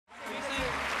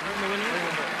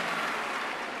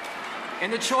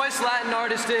And the choice Latin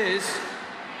artist is,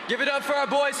 give it up for our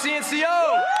boy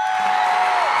CNCO!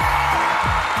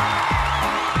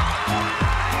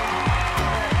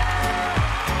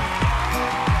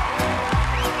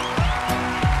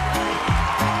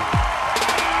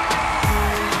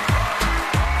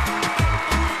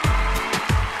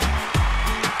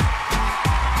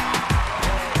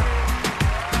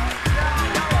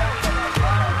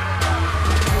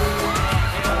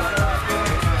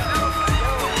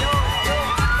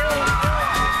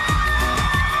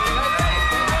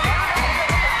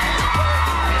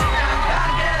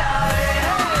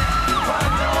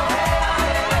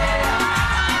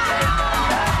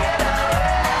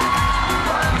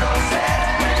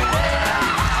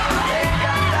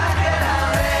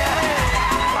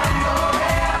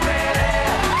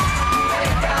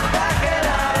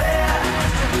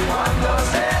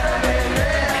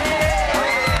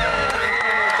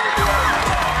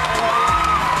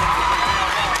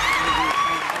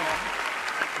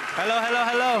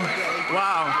 Hello.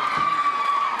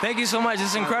 Wow. Thank you so much. This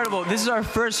is incredible. This is our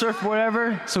first surfboard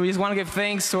ever, so we just want to give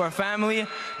thanks to our family,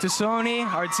 to Sony,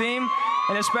 our team,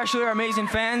 and especially our amazing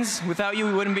fans. Without you,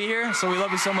 we wouldn't be here, so we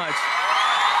love you so much.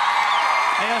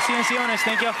 Hey, CNCOers,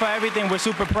 thank you for everything. We're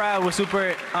super proud. We're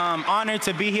super honored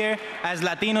to be here as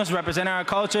Latinos representing our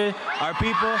culture, our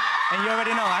people, and you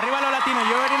already know. Arriba los Latinos,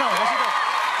 you already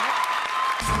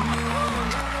know.